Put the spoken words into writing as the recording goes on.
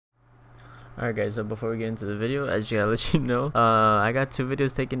Alright guys, so before we get into the video, I just gotta let you know, I got 2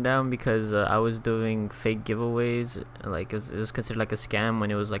 videos taken down because I was doing fake giveaways. Like it was considered like a scam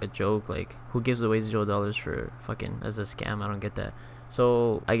when it was like a joke. Like, who gives away $0 for fucking as a scam? I don't get that.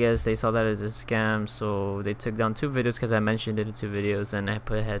 So I guess they saw that as a scam, so they took down 2 videos because I mentioned it in 2 videos, and I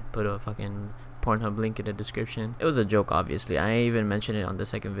had put a fucking Pornhub link in the description. It was a joke, obviously. I even mentioned it on the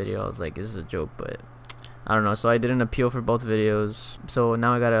second video. I was like, this is a joke, but I don't know. So I did an appeal for both videos, so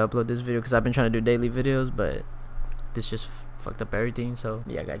now I gotta upload this video because I've been trying to do daily videos, but this just fucked up everything. So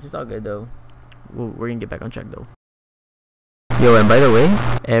yeah guys, it's all good though. We're gonna get back on track though. Yo, and by the way,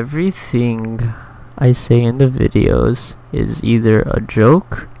 everything I say in the videos is either a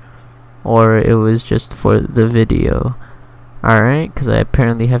joke or it was just for the video. Alright, because I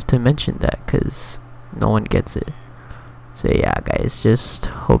apparently have to mention that because no one gets it. So yeah guys, just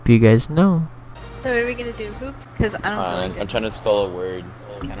hope you guys know. So what are we gonna do? Hoops? Because I don't know. I'm trying to spell a word.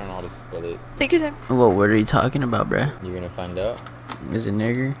 I don't know how to spell it. Take your time. What word are you talking about, bruh? You're gonna find out. Is it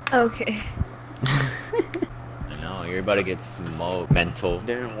nigger? Okay. I know, you're about to get smoked. Mental.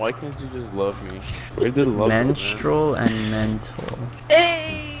 Damn, why can't you just love me? Where did love Menstrual and mental.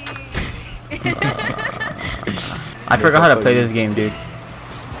 Hey! I forgot how to play this game, dude.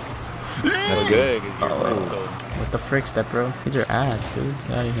 That's good, because you're mental. What the frick, step bro? He's your ass, dude.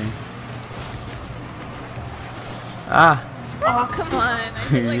 Get out of here. Ah! Oh, come on. I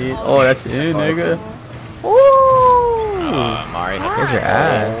feel like Oh, that's it, nigga. Ooh! Mari, That's your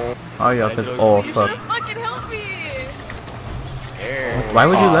ass. Oh, yeah, because, oh, You fuck. should've fucking helped me. Why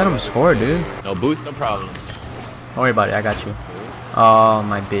would you let him score, dude? No boost, no problem. Don't worry about it, I got you. Oh,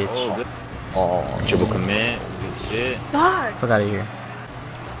 my bitch. Oh, good. Oh, triple commit. Good shit. God. Fuck out of here.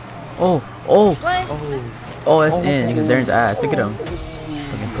 Oh, oh, What? oh, that's in. Niggas Darren's ass. Look at him.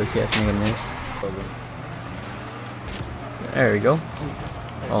 Fucking pussy ass nigga missed. There we go.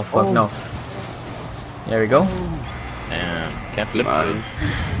 Oh, fuck, no. There we go. Damn, can't flip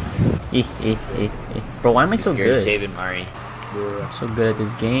it. Bro, why am I so good? Save it, Mari. I'm so good at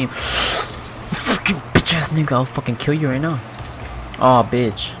this game. Fucking bitch ass nigga, I'll fucking kill you right now. Oh,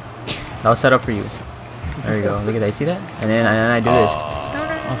 bitch. That was set up for you. There you go. Look at that. You see that? And then I do this.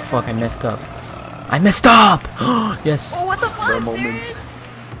 Oh, fuck. I messed up. I messed up! Yes. Oh, what the fuck, serious?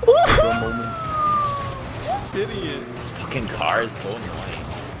 Idiot. This fucking car is so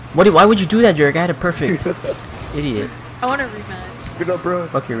annoying. Why would you do that, Jerk? I had it perfect. Idiot. I want a rematch. Good up, bro.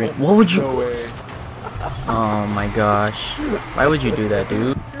 Fuck your What would you? No way. Oh my gosh. Why would you do that,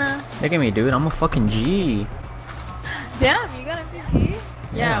 dude? Nah. Look at me, dude. I'm a fucking G. Damn, you got MVP?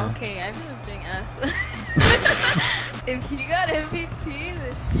 Yeah. Yeah, okay. I've been doing ass. If you got MVP,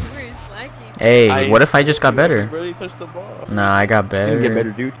 then you were slacking. Hey, what if I just got better? Really touched the ball. Nah, I got better. You get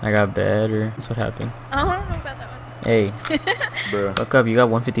better, dude. I got better. That's what happened. I don't know about that one. Hey, Bro. fuck up. You got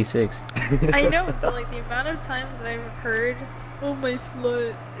 156. I know, but like the amount of times that I've heard, "Oh my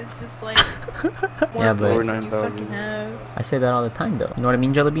slut," is just like more Yeah, but- points than you fucking have. I say that all the time, though. You know what I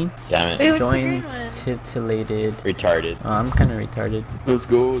mean, Jellybean? Damn Wait, it. what's the Join green one? titillated. Retarded. Oh, I'm kind of retarded. Let's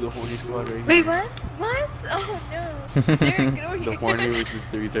go, the horny squad right here. Wait, what? What? Oh no! Derek, get over The here. horny versus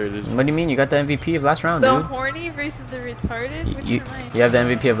the retarded. What do you mean? You got the MVP of last round, The dude. horny versus the retarded? Which You one am I? you have the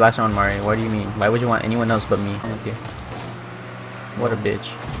MVP of last round, Mari. What do you mean? Why would you want anyone else but me? I'm with you. What a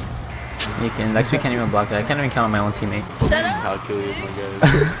bitch. You can. Next week, can't even block that. I can't even count on my own teammate. Shut up! Calculate, my guys.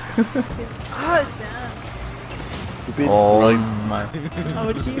 God damn. Oh my! Oh,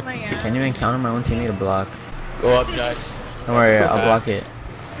 would you my ass? Can't even count on my own teammate to block. Go up, Josh. Don't worry, I'll block it.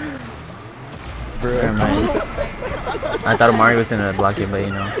 Bro. Never mind. I thought Mario was gonna block it, but you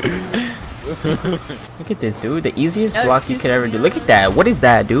know. Look at this, dude. The easiest block you could ever do. Look at that. What is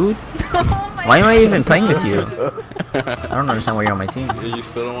that, dude? Oh my Why am I even playing with you? I don't understand why you're on my team. Yeah, you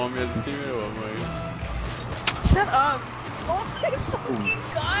still don't want me as a teammate? Or what, Shut up! Oh my fucking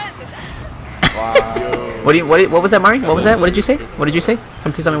god! Wow. What was that, Mari? What was that? What did you say? What did you say?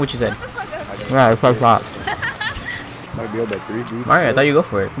 Please tell me what you said. Yeah, it's flop. Might be able to 3, dude. Mari, I thought you go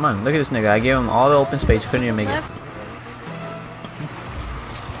for it. Come on, look at this nigga. I gave him all the open space. Couldn't even make it.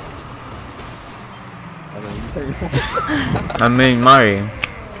 I mean, Mari.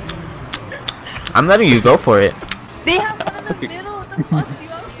 I'm letting you go for it. They have one in the middle. What the fuck do you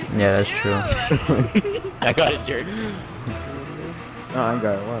want me to Yeah, that's do? true. I got it, Jared. No, I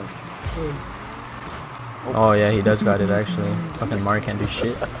got one. Oh yeah, he does got it actually. Fucking Mari can't do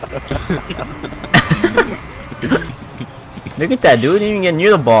shit. Look at that dude, didn't even get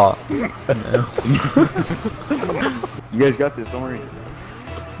near the ball. You guys got this, don't worry.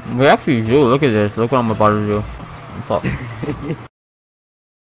 We actually do. Look at this. Look what I'm about to do. Fuck.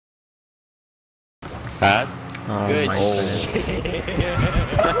 Pass. Oh Good my shit.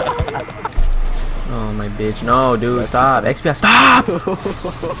 Oh my bitch. No, dude, stop. XP, stop!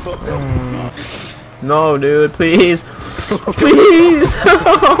 No, dude, please. Please!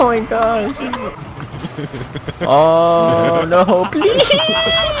 Oh my gosh. Oh no, please!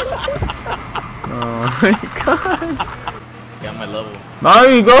 Oh my gosh. Got my level.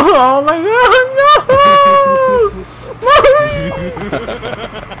 Mario, go! Oh my god, no!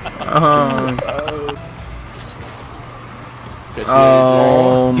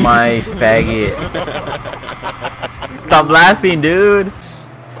 Oh my faggot. Stop laughing, dude.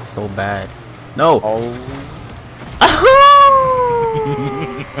 So bad. No.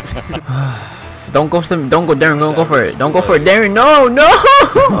 Don't go for them. Don't go, Darren. Don't go for it. Don't go for it, Darren. No, no.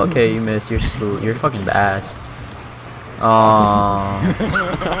 Okay, you missed. You're fucking ass. Aww.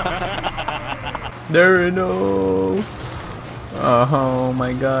 Darren, no. Oh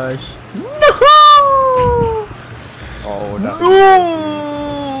my gosh. No. Oh no. No.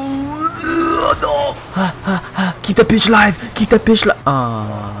 Keep that bitch alive. Keep that bitch alive.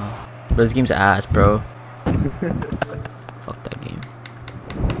 Aww. But this game's ass, bro. Fuck that game.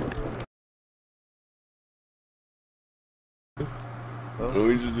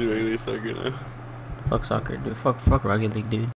 We just do regular soccer now. Fuck soccer, dude. Fuck Rocket League, dude.